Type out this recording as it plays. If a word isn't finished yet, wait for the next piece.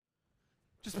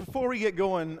Just before we get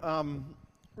going,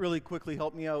 really quickly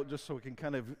help me out just so we can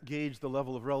kind of gauge the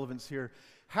level of relevance here.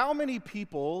 How many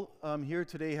people here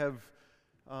today have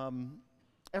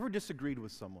ever disagreed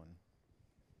with someone?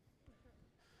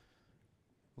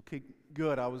 Okay,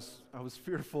 good. I was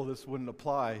fearful this wouldn't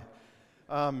apply.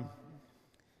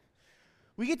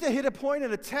 We get to hit a point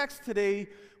in a text today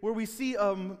where we see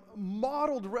a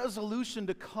modeled resolution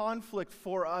to conflict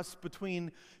for us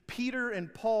between Peter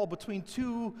and Paul, between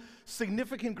two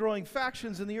significant growing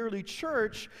factions in the early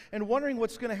church, and wondering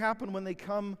what's going to happen when they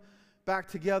come back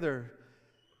together.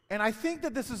 And I think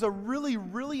that this is a really,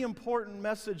 really important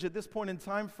message at this point in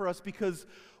time for us, because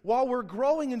while we're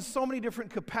growing in so many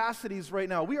different capacities right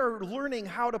now, we are learning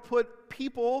how to put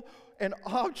people and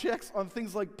objects on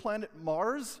things like planet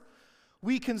Mars.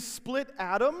 We can split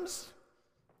atoms.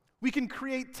 We can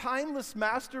create timeless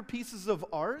masterpieces of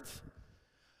art.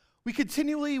 We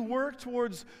continually work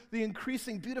towards the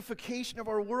increasing beautification of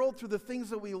our world through the things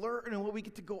that we learn and what we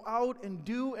get to go out and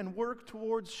do and work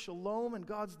towards shalom and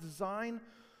God's design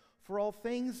for all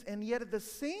things. And yet at the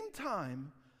same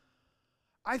time,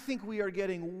 I think we are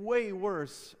getting way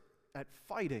worse at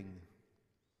fighting.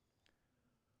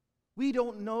 We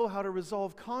don't know how to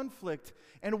resolve conflict,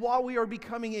 and while we are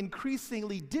becoming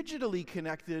increasingly digitally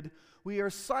connected, we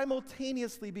are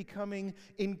simultaneously becoming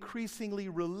increasingly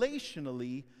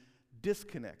relationally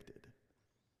disconnected.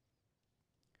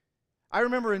 I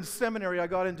remember in seminary I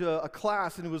got into a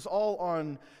class, and it was all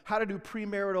on how to do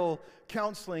premarital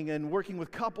counseling and working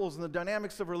with couples and the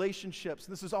dynamics of relationships.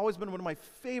 And this has always been one of my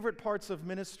favorite parts of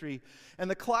ministry. And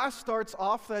the class starts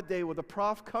off that day with a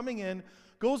prof coming in,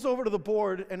 goes over to the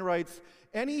board and writes,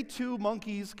 "Any two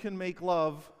monkeys can make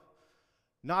love.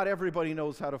 Not everybody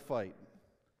knows how to fight."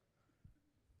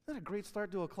 Isn't that a great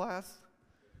start to a class?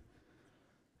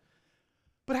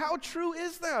 But how true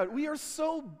is that? We are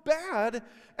so bad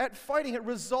at fighting, at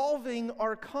resolving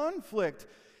our conflict.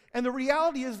 And the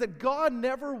reality is that God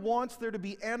never wants there to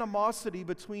be animosity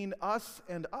between us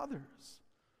and others.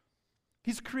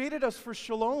 He's created us for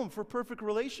shalom, for perfect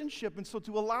relationship. And so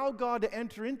to allow God to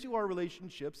enter into our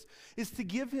relationships is to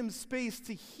give Him space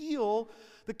to heal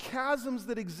the chasms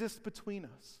that exist between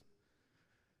us,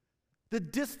 the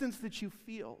distance that you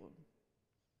feel.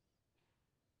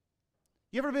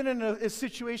 You ever been in a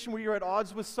situation where you're at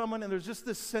odds with someone and there's just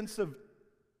this sense of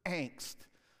angst?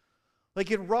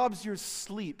 Like it robs your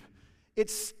sleep. It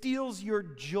steals your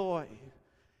joy.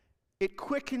 It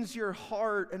quickens your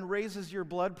heart and raises your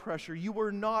blood pressure. You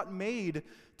were not made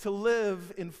to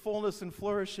live in fullness and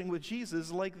flourishing with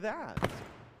Jesus like that.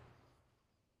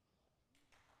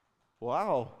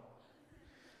 Wow.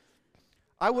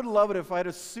 I would love it if I had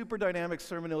a super dynamic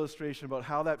sermon illustration about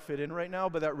how that fit in right now,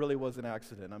 but that really was an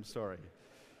accident. I'm sorry.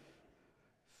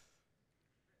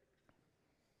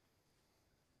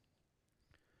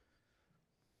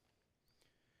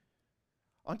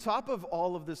 On top of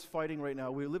all of this fighting right now,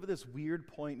 we live at this weird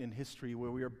point in history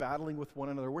where we are battling with one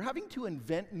another. We're having to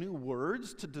invent new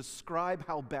words to describe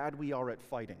how bad we are at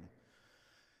fighting.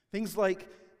 Things like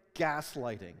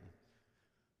gaslighting,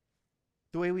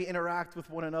 the way we interact with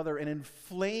one another and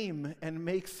inflame and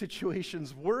make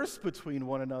situations worse between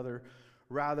one another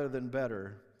rather than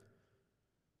better.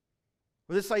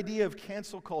 Or this idea of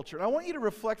cancel culture. And I want you to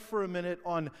reflect for a minute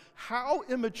on how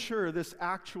immature this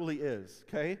actually is,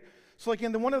 okay? So like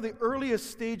in one of the earliest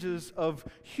stages of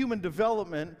human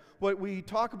development, what we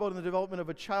talk about in the development of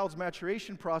a child's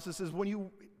maturation process is when you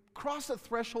cross a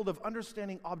threshold of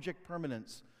understanding object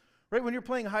permanence. Right? When you're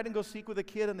playing hide and go seek with a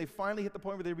kid and they finally hit the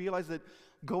point where they realize that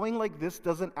going like this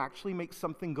doesn't actually make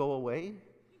something go away.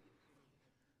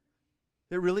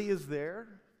 It really is there,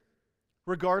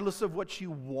 regardless of what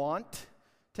you want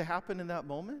to happen in that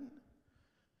moment.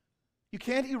 You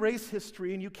can't erase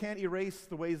history, and you can't erase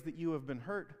the ways that you have been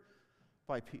hurt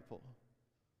by people.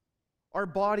 Our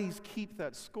bodies keep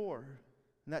that score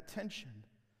and that tension.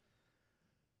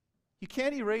 You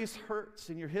can't erase hurts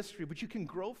in your history, but you can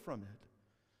grow from it.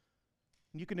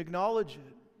 And you can acknowledge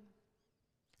it.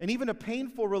 And even a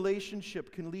painful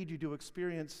relationship can lead you to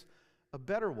experience a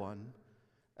better one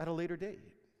at a later date.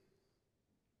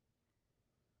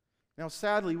 Now,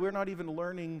 sadly, we're not even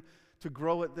learning to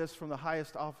grow at this from the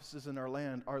highest offices in our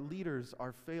land. Our leaders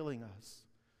are failing us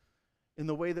in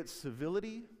the way that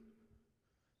civility,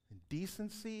 and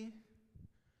decency,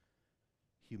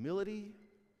 humility,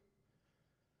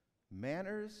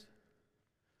 manners,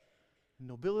 and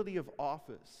nobility of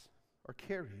office are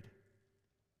carried.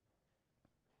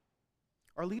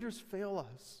 Our leaders fail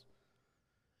us.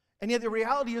 And yet the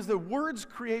reality is that words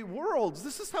create worlds.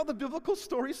 This is how the biblical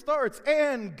story starts.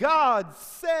 And God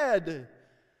said,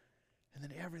 and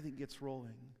then everything gets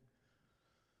rolling.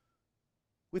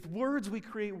 With words, we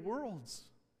create worlds,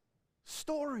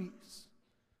 stories,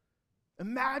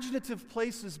 imaginative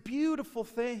places, beautiful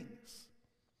things.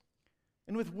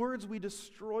 And with words, we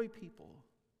destroy people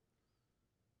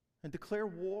and declare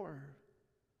war.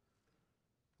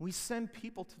 We send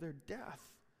people to their death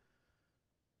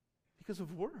because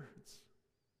of words.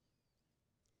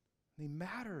 They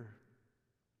matter.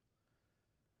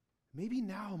 Maybe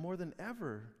now more than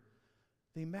ever,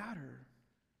 they matter.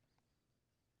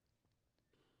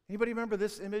 Anybody remember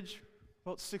this image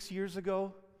about 6 years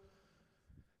ago?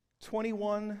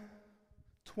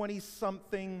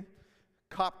 20-something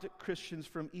Coptic Christians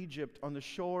from Egypt on the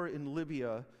shore in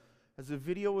Libya, as a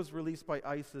video was released by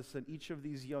ISIS, and each of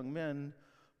these young men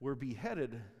were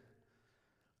beheaded.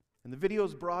 And the video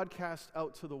is broadcast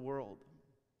out to the world,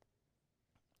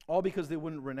 all because they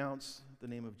wouldn't renounce the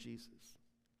name of Jesus.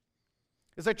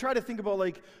 As I try to think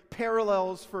about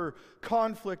parallels for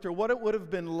conflict, or what it would have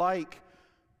been like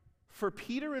for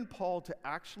Peter and Paul to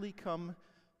actually come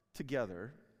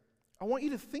together, I want you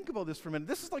to think about this for a minute.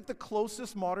 This is like the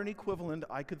closest modern equivalent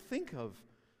I could think of.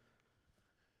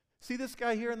 See this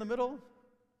guy here in the middle?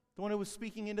 The one who was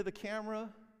speaking into the camera?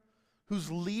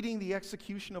 Who's leading the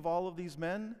execution of all of these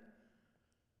men?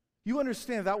 You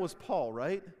understand that was Paul,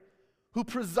 right? Who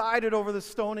presided over the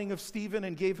stoning of Stephen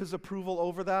and gave his approval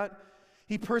over that.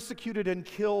 He persecuted and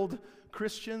killed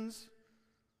Christians.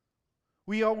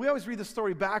 We always read the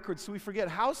story backwards, so we forget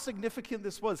how significant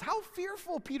this was. How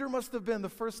fearful Peter must have been the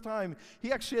first time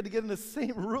he actually had to get in the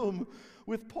same room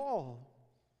with Paul.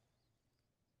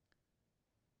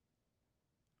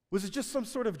 Was it just some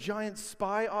sort of giant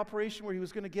spy operation where he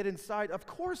was going to get inside? Of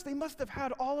course, they must have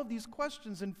had all of these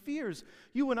questions and fears.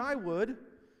 You and I would.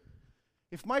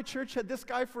 If my church had this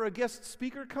guy for a guest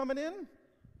speaker coming in,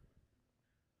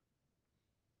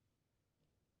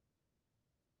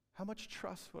 how much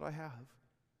trust would I have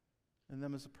in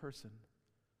them as a person?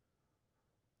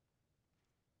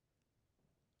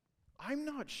 I'm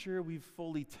not sure we've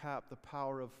fully tapped the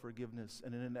power of forgiveness,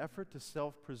 and in an effort to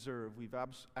self-preserve, we've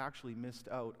actually missed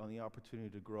out on the opportunity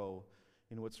to grow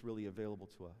in what's really available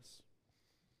to us.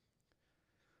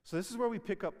 So this is where we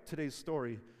pick up today's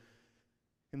story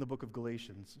in the book of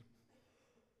Galatians.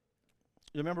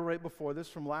 You remember right before this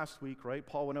from last week, right?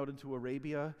 Paul went out into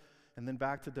Arabia, and then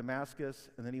back to Damascus,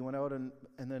 and then he went out, and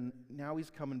then now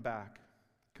he's coming back.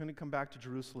 Couldn't come back to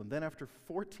Jerusalem. Then after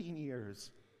 14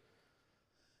 years,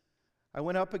 I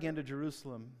went up again to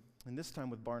Jerusalem, and this time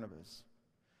with Barnabas.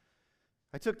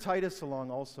 I took Titus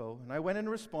along also, and I went in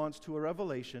response to a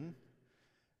revelation,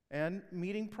 and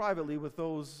meeting privately with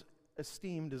those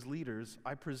esteemed as leaders,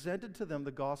 I presented to them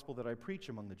the gospel that I preach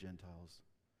among the Gentiles.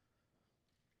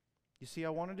 You see, I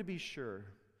wanted to be sure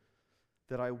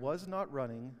that I was not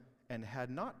running and had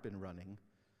not been running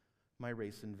my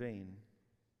race in vain.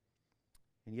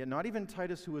 And yet not even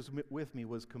Titus, who was with me,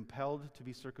 was compelled to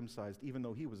be circumcised, even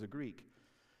though he was a Greek.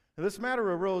 Now, this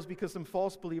matter arose because some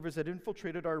false believers had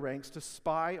infiltrated our ranks to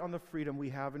spy on the freedom we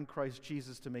have in Christ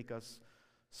Jesus to make us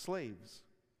slaves.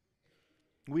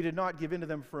 We did not give in to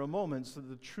them for a moment, so that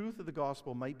the truth of the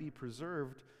gospel might be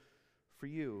preserved for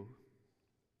you.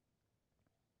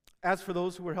 As for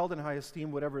those who were held in high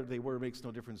esteem, whatever they were makes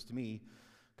no difference to me.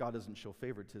 God doesn't show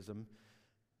favoritism.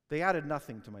 They added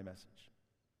nothing to my message.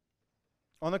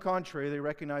 On the contrary, they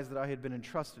recognized that I had been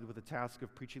entrusted with the task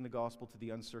of preaching the gospel to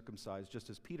the uncircumcised, just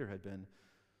as Peter had been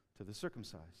to the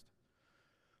circumcised.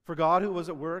 For God, who was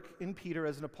at work in Peter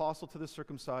as an apostle to the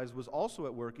circumcised, was also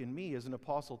at work in me as an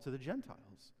apostle to the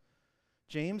Gentiles.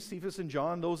 James, Cephas, and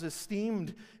John, those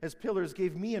esteemed as pillars,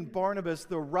 gave me and Barnabas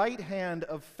the right hand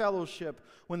of fellowship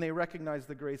when they recognized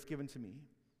the grace given to me.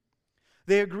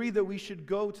 They agreed that we should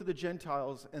go to the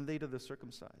Gentiles and they to the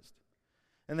circumcised.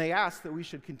 And they asked that we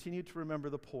should continue to remember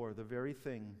the poor, the very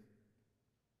thing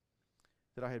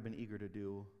that I had been eager to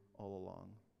do all along.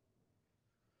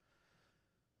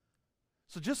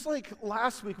 So just like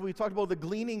last week when we talked about the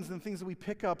gleanings and things that we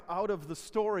pick up out of the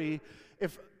story,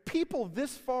 if people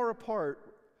this far apart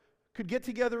could get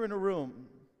together in a room,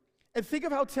 and think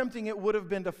of how tempting it would have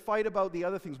been to fight about the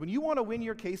other things. When you want to win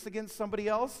your case against somebody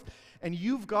else, and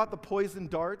you've got the poison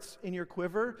darts in your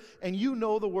quiver, and you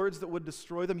know the words that would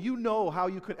destroy them, you know how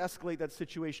you could escalate that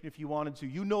situation if you wanted to.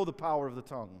 You know the power of the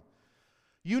tongue.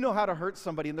 You know how to hurt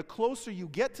somebody, and the closer you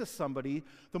get to somebody,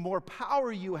 the more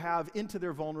power you have into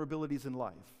their vulnerabilities in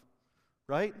life,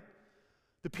 right?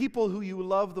 The people who you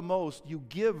love the most, you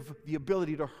give the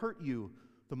ability to hurt you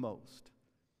the most.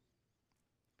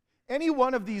 Any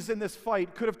one of these in this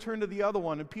fight could have turned to the other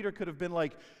one, and Peter could have been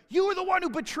like, "You were the one who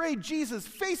betrayed Jesus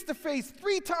face to face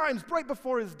 3 times right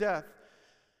before his death."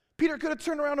 Peter could have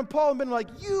turned around on Paul and been like,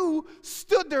 you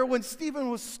stood there when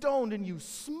Stephen was stoned and you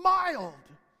smiled.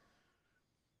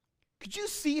 Could you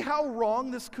see how wrong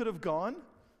this could have gone?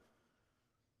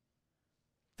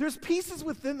 There's pieces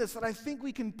within this that I think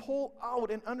we can pull out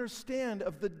and understand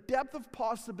of the depth of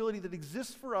possibility that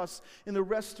exists for us in the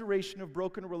restoration of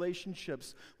broken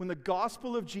relationships when the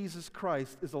gospel of Jesus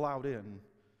Christ is allowed in.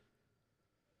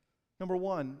 Number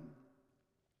one,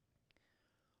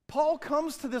 Paul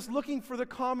comes to this looking for the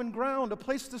common ground, a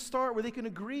place to start where they can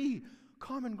agree,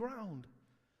 common ground.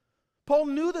 Paul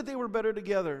knew that they were better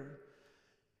together.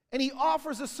 And he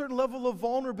offers a certain level of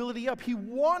vulnerability up. He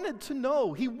wanted to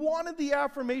know, he wanted the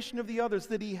affirmation of the others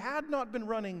that he had not been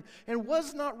running and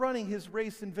was not running his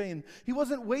race in vain. He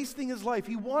wasn't wasting his life.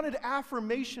 He wanted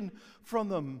affirmation from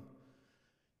them.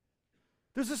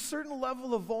 There's a certain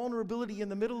level of vulnerability in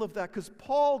the middle of that because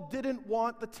Paul didn't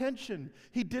want the tension.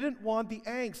 He didn't want the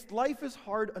angst. Life is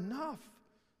hard enough.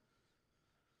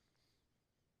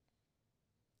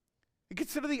 And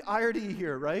consider the irony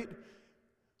here, right?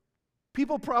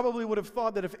 People probably would have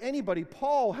thought that if anybody,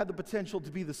 Paul had the potential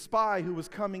to be the spy who was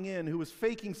coming in, who was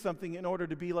faking something in order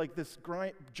to be like this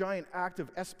giant act of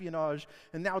espionage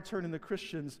and now turn into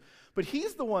Christians. But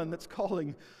he's the one that's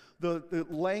calling the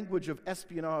language of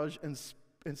espionage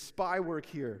and spy work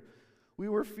here. We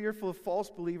were fearful of false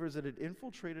believers that had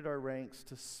infiltrated our ranks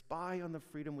to spy on the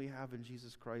freedom we have in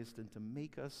Jesus Christ and to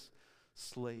make us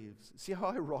slaves. See how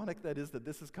ironic that is that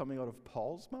this is coming out of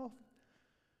Paul's mouth?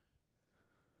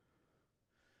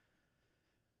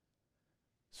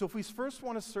 So if we first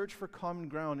want to search for common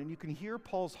ground, and you can hear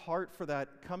Paul's heart for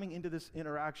that coming into this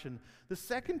interaction, the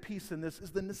second piece in this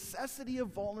is the necessity of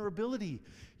vulnerability.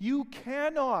 You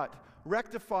cannot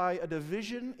rectify a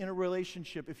division in a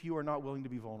relationship if you are not willing to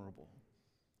be vulnerable,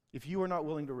 if you are not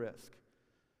willing to risk.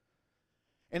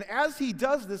 And as he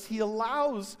does this, he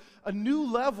allows a new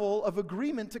level of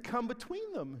agreement to come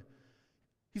between them.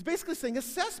 He's basically saying,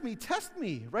 assess me, test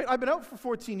me, right? I've been out for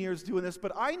 14 years doing this,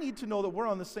 but I need to know that we're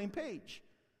on the same page.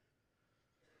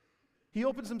 He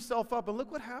opens himself up, and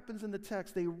look what happens in the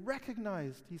text. They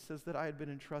recognized, he says, that I had been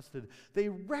entrusted. They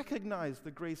recognized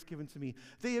the grace given to me.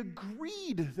 They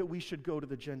agreed that we should go to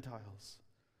the Gentiles.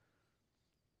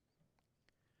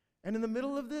 And in the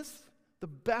middle of this, the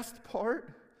best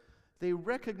part, they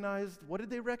recognized, what did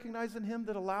they recognize in him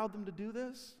that allowed them to do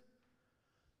this?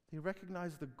 They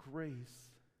recognized the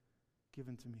grace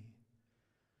given to me.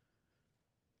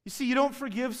 You see, you don't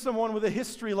forgive someone with a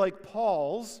history like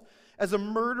Paul's as a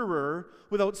murderer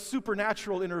without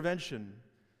supernatural intervention.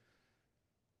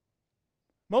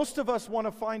 Most of us want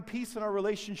to find peace in our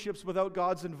relationships without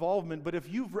God's involvement, but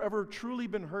if you've ever truly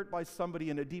been hurt by somebody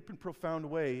in a deep and profound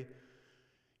way,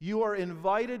 you are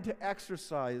invited to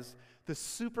exercise the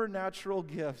supernatural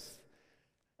gifts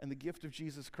and the gift of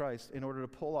Jesus Christ in order to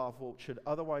pull off what should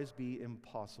otherwise be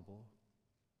impossible.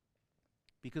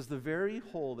 Because the very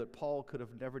hole that Paul could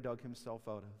have never dug himself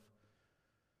out of,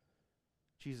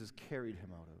 Jesus carried him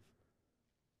out of.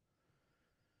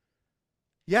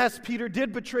 Yes, Peter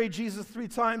did betray Jesus 3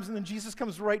 times, and then Jesus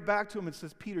comes right back to him and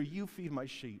says, Peter, you feed my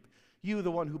sheep. You,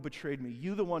 the one who betrayed me.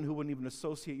 You, the one who wouldn't even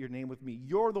associate your name with me.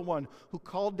 You're the one who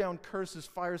called down curses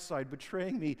fireside,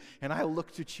 betraying me, and I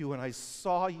looked at you and I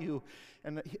saw you.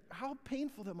 And how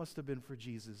painful that must have been for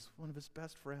Jesus, one of his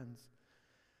best friends.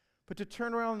 But to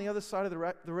turn around on the other side of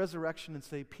the resurrection and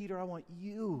say, Peter, I want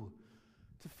you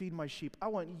to feed my sheep. I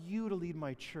want you to lead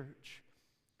my church.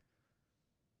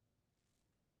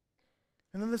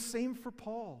 And then the same for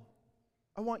Paul.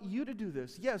 I want you to do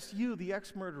this. Yes, you, the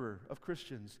ex-murderer of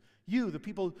Christians. You, the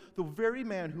people, the very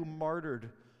man who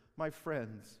martyred my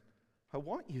friends. I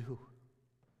want you.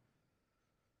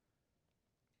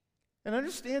 And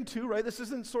understand too, right, this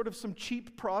isn't sort of some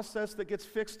cheap process that gets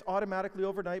fixed automatically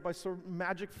overnight by some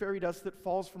magic fairy dust that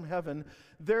falls from heaven.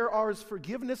 There is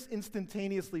forgiveness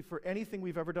instantaneously for anything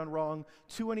we've ever done wrong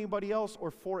to anybody else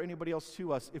or for anybody else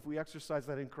to us if we exercise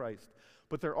that in Christ.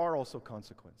 But there are also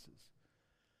consequences.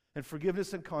 And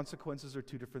forgiveness and consequences are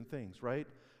two different things, right?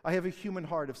 I have a human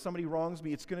heart. If somebody wrongs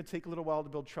me, it's going to take a little while to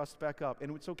build trust back up.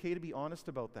 And it's okay to be honest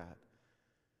about that.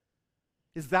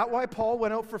 Is that why Paul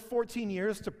went out for 14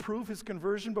 years to prove his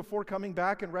conversion before coming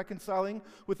back and reconciling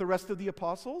with the rest of the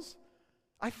apostles?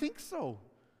 I think so.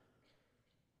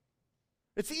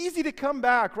 It's easy to come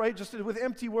back, right, just with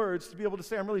empty words to be able to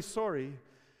say, I'm really sorry.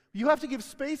 You have to give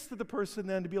space to the person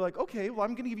then to be like, okay, well,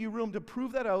 I'm going to give you room to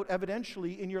prove that out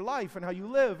evidentially in your life and how you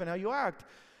live and how you act.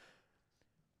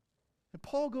 And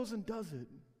Paul goes and does it.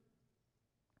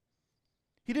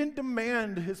 He didn't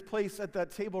demand his place at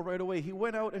that table right away. He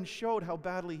went out and showed how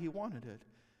badly he wanted it.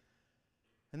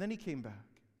 And then he came back.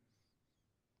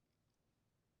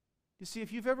 You see,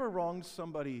 if you've ever wronged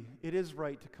somebody, it is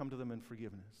right to come to them in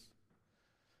forgiveness.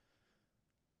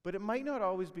 But it might not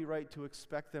always be right to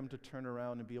expect them to turn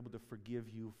around and be able to forgive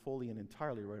you fully and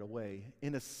entirely right away,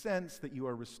 in a sense that you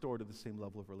are restored to the same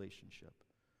level of relationship.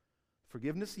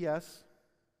 Forgiveness, yes,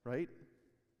 right?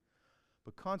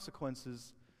 But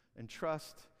consequences and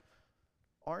trust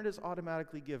aren't as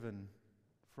automatically given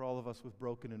for all of us with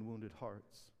broken and wounded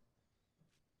hearts.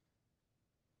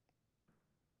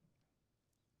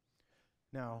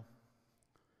 Now,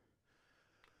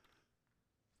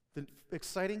 the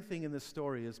exciting thing in this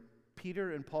story is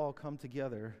Peter and Paul come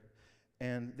together,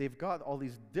 and they've got all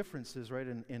these differences, right,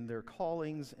 in their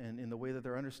callings and in the way that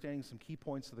they're understanding some key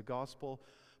points of the gospel.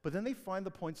 But then they find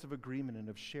the points of agreement and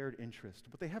of shared interest,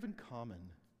 what they have in common,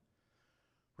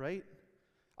 right?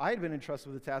 I had been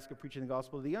entrusted with the task of preaching the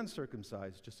gospel to the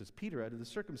uncircumcised, just as Peter had to the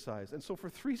circumcised. And so for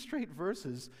 3 straight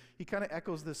verses, he kind of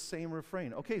echoes this same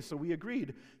refrain. Okay, so we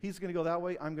agreed. He's going to go that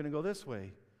way, I'm going to go this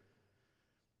way.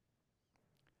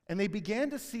 And they began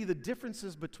to see the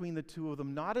differences between the two of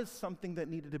them not as something that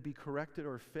needed to be corrected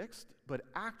or fixed, but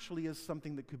actually as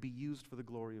something that could be used for the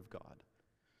glory of God.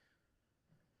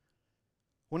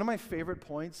 One of my favorite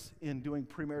points in doing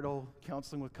premarital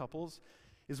counseling with couples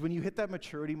is when you hit that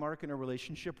maturity mark in a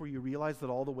relationship where you realize that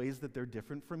all the ways that they're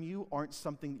different from you aren't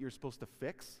something that you're supposed to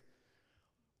fix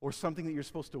or something that you're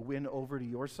supposed to win over to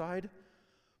your side,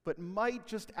 but might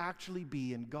just actually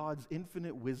be, in God's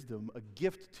infinite wisdom, a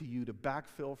gift to you to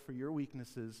backfill for your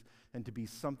weaknesses and to be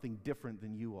something different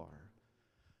than you are.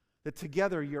 That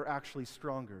together you're actually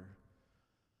stronger.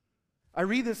 I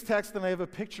read this text and I have a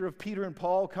picture of Peter and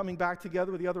Paul coming back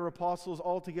together with the other apostles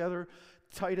all together.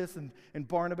 Titus and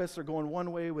Barnabas are going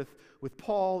one way with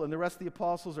Paul, and the rest of the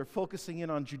apostles are focusing in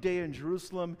on Judea and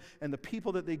Jerusalem and the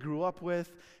people that they grew up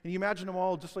with. And you imagine them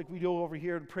all just like we do over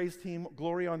here at Praise Team,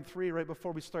 Glory on 3, right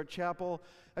before we start chapel.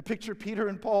 I picture Peter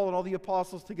and Paul and all the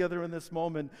apostles together in this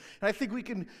moment. And I think we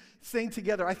can sing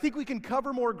together. I think we can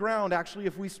cover more ground, actually,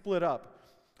 if we split up.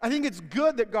 I think it's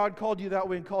good that God called you that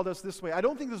way and called us this way. I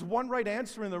don't think there's one right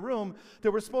answer in the room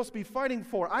that we're supposed to be fighting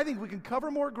for. I think we can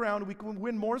cover more ground, we can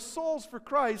win more souls for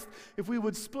Christ if we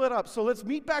would split up. So let's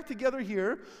meet back together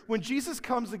here when Jesus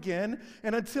comes again.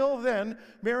 And until then,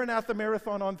 Maranatha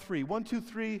Marathon on 3. 1, 2,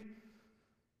 3,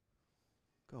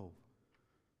 go.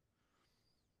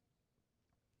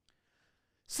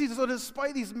 See, so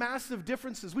despite these massive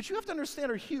differences, which you have to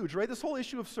understand are huge, right? This whole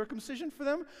issue of circumcision for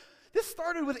them, this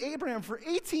started with Abraham for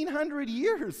 1,800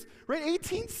 years, right?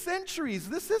 18 centuries.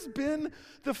 This has been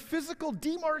the physical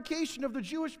demarcation of the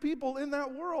Jewish people in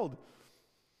that world.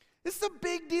 This is a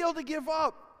big deal to give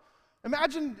up.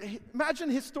 Imagine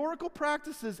historical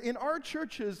practices in our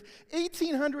churches,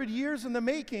 1,800 years in the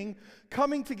making,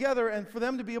 coming together, and for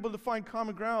them to be able to find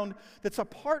common ground that's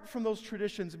apart from those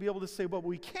traditions, and be able to say what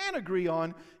we can agree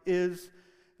on is,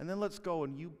 and then let's go,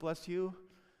 and you bless you,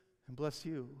 and bless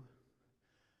you.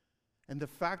 And the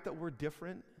fact that we're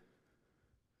different,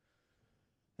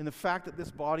 and the fact that this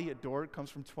body at Dort comes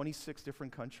from 26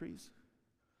 different countries,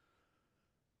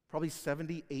 probably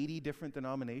 70, 80 different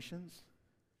denominations,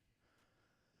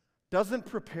 doesn't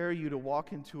prepare you to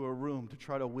walk into a room to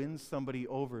try to win somebody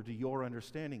over to your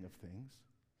understanding of things.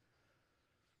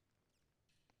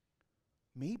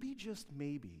 Maybe, just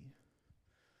maybe,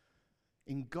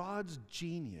 in God's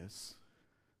genius,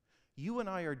 you and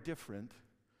I are different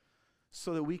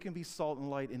so that we can be salt and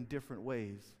light in different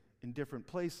ways, in different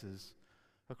places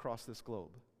across this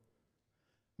globe.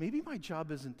 Maybe my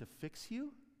job isn't to fix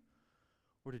you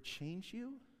or to change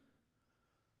you,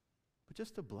 but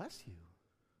just to bless you,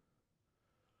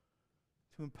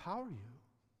 to empower you,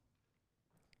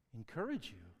 encourage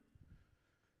you.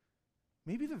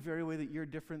 Maybe the very way that you're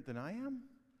different than I am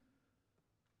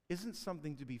isn't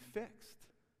something to be fixed,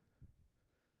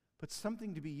 but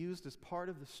something to be used as part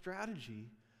of the strategy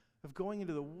of going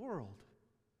into the world.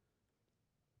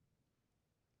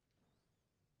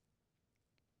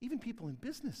 Even people in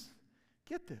business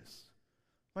get this.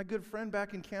 My good friend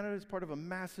back in Canada is part of a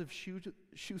massive shoe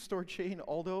store chain,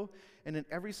 Aldo, and in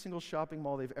every single shopping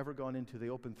mall they've ever gone into, they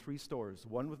open 3 stores,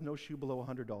 one with no shoe below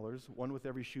 $100, one with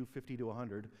every shoe 50 to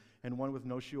 100, and one with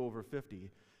no shoe over 50. And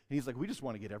he's like, we just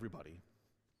want to get everybody.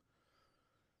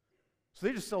 So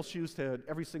they just sell shoes to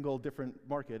every single different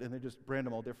market, and they just brand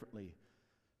them all differently.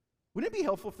 Wouldn't it be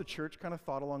helpful if the church kind of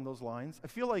thought along those lines? I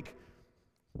feel like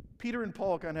Peter and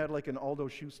Paul kind of had like an Aldo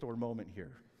shoe store moment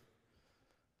here.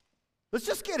 Let's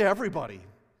just get everybody.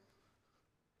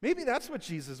 Maybe that's what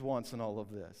Jesus wants in all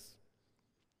of this.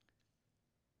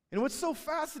 And what's so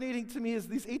fascinating to me is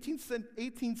these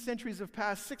 18 centuries have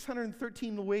passed,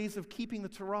 613 ways of keeping the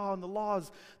Torah and the laws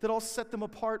that all set them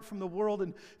apart from the world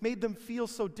and made them feel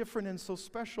so different and so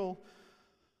special,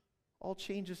 all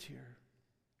changes here.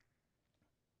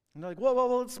 And they're like,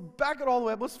 well, let's back it all the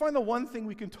way up. Let's find the one thing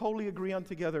we can totally agree on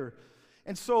together.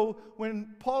 And so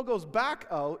when Paul goes back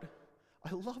out,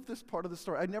 I love this part of the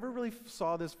story. I never really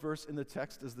saw this verse in the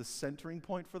text as the centering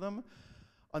point for them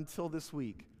until this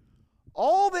week.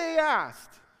 All they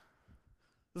asked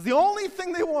was the only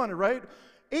thing they wanted, right?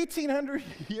 1,800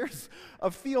 years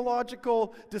of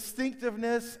theological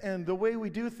distinctiveness and the way we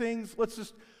do things.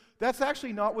 That's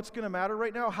actually not what's going to matter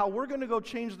right now, how we're going to go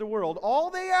change the world. All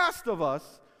they asked of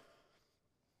us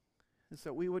is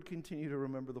that we would continue to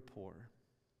remember the poor.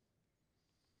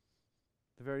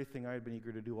 The very thing I had been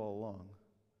eager to do all along.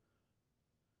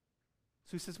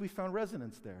 So he says we found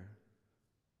resonance there.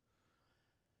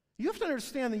 You have to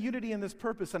understand the unity in this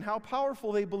purpose and how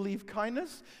powerful they believed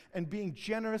kindness and being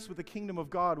generous with the kingdom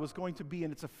of God was going to be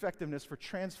in its effectiveness for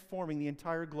transforming the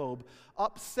entire globe,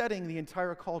 upsetting the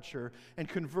entire culture, and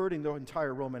converting the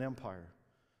entire Roman Empire.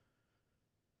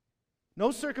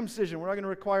 No circumcision, we're not going to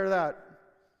require that.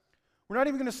 We're not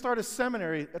even going to start a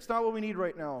seminary. That's not what we need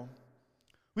right now.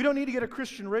 We don't need to get a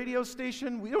Christian radio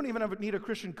station. We don't even need a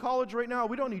Christian college right now.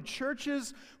 We don't need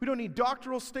churches. We don't need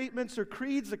doctoral statements or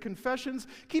creeds or confessions.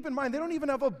 Keep in mind, they don't even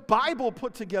have a Bible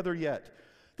put together yet.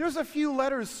 There's a few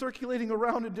letters circulating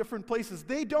around in different places.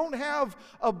 They don't have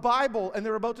a Bible, and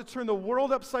they're about to turn the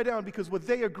world upside down because what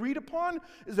they agreed upon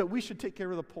is that we should take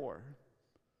care of the poor.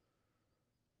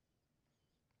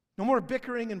 No more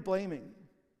bickering and blaming.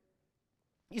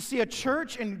 You see, a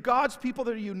church and God's people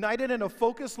that are united in a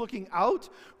focus looking out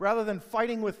rather than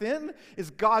fighting within is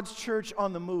God's church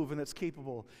on the move and that's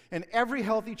capable. And every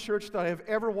healthy church that I have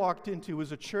ever walked into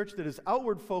is a church that is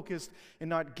outward focused and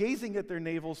not gazing at their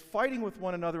navels, fighting with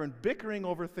one another and bickering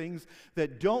over things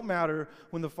that don't matter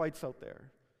when the fight's out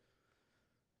there.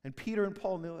 And Peter and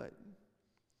Paul knew it.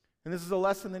 And this is a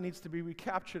lesson that needs to be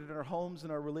recaptured in our homes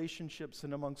and our relationships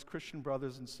and amongst Christian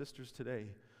brothers and sisters today.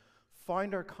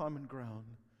 Find our common ground.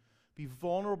 Be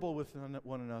vulnerable with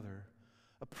one another.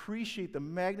 Appreciate the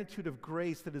magnitude of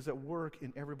grace that is at work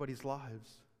in everybody's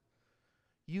lives.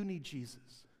 You need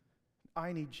Jesus.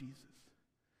 I need Jesus.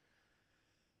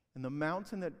 And the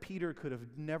mountain that Peter could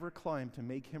have never climbed to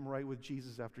make him right with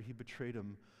Jesus after he betrayed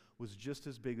him was just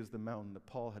as big as the mountain that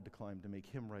Paul had to climb to make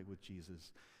him right with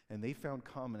Jesus. And they found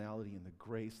commonality in the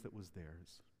grace that was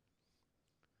theirs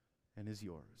and is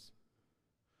yours.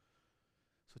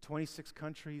 So 26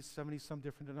 countries, 70-some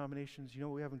different denominations. You know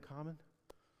what we have in common?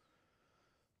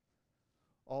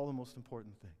 All the most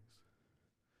important things.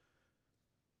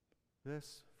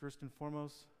 This, first and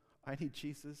foremost, I need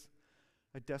Jesus.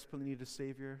 I desperately need a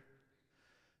Savior.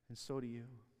 And so do you.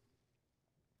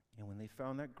 And when they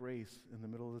found that grace in the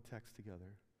middle of the text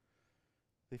together,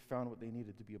 they found what they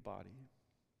needed to be a body.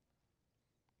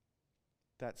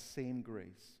 That same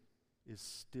grace is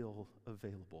still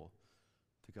available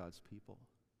to God's people.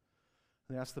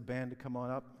 I'm going to ask the band to come on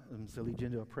up and to lead you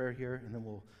into a prayer here, and then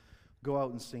we'll go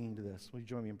out and sing to this. Will you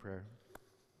join me in prayer?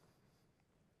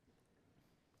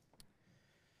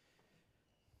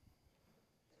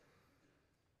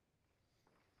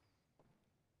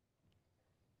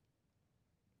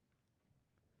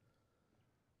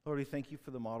 Lord, we thank you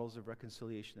for the models of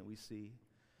reconciliation that we see.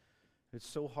 It's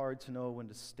so hard to know when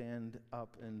to stand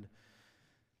up and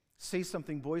say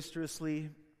something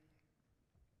boisterously,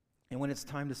 and when it's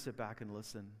time to sit back and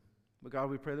listen. But God,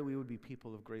 we pray that we would be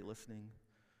people of great listening,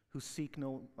 who seek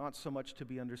not so much to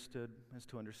be understood as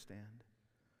to understand.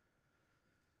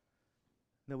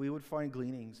 That we would find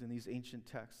gleanings in these ancient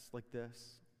texts like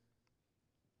this,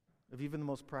 of even the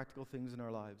most practical things in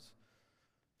our lives.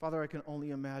 Father, I can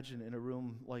only imagine in a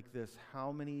room like this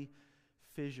how many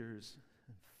fissures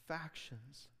and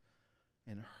factions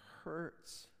and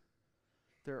hurts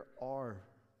there are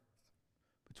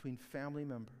between family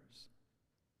members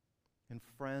and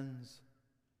friends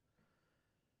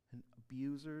and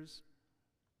abusers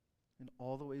and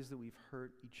all the ways that we've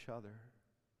hurt each other.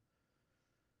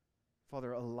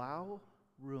 Father, allow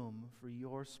room for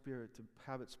your Spirit to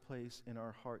have its place in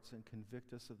our hearts and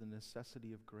convict us of the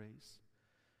necessity of grace.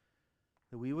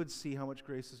 That we would see how much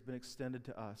grace has been extended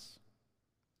to us.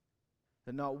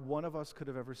 That not one of us could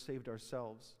have ever saved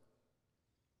ourselves,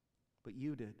 but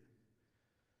you did.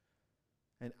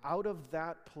 And out of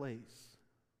that place,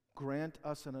 grant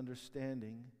us an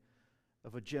understanding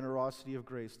of a generosity of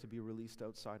grace to be released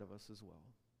outside of us as well,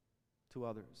 to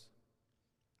others,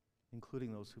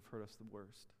 including those who've hurt us the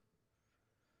worst.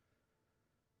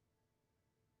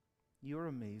 You're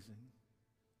amazing.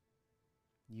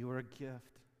 You are a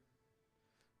gift.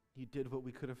 You did what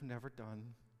we could have never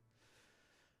done.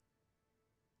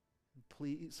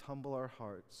 Please humble our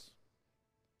hearts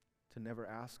to never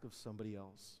ask of somebody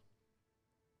else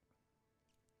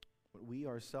what we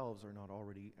ourselves are not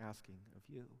already asking of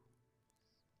you.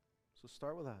 So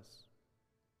start with us.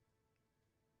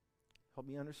 Help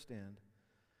me understand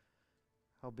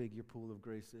how big your pool of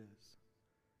grace is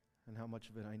and how much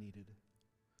of it I needed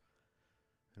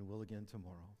and will again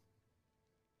tomorrow.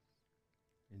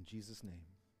 In Jesus' name,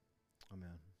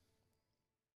 amen.